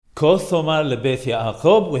Ko thomar lebeit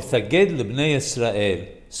Ya'aqob v'taged lebnei Yisrael.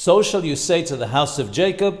 So shall you say to the house of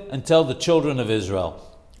Jacob and tell the children of Israel.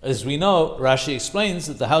 As we know, Rashi explains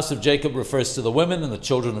that the house of Jacob refers to the women and the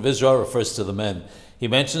children of Israel refers to the men. He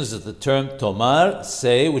mentions that the term tomar,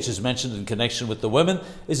 say, which is mentioned in connection with the women,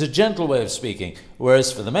 is a gentle way of speaking,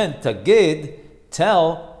 whereas for the men, tagid,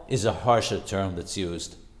 tell, is a harsher term that's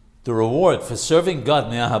used. The reward for serving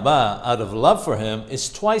God me'ahaba, out of love for Him,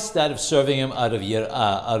 is twice that of serving Him out of yir'ah,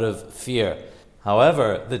 out of fear.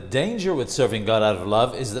 However, the danger with serving God out of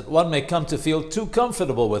love is that one may come to feel too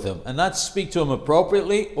comfortable with Him and not speak to Him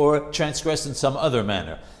appropriately or transgress in some other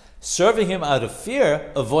manner. Serving Him out of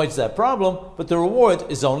fear avoids that problem, but the reward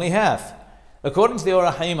is only half. According to the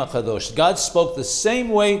Orach Chaim HaKadosh, God spoke the same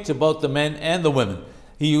way to both the men and the women.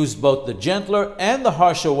 He used both the gentler and the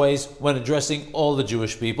harsher ways when addressing all the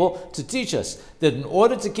Jewish people to teach us that in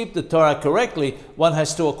order to keep the Torah correctly, one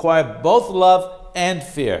has to acquire both love and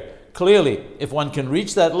fear. Clearly, if one can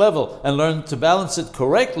reach that level and learn to balance it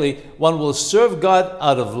correctly, one will serve God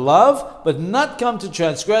out of love, but not come to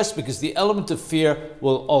transgress because the element of fear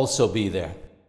will also be there.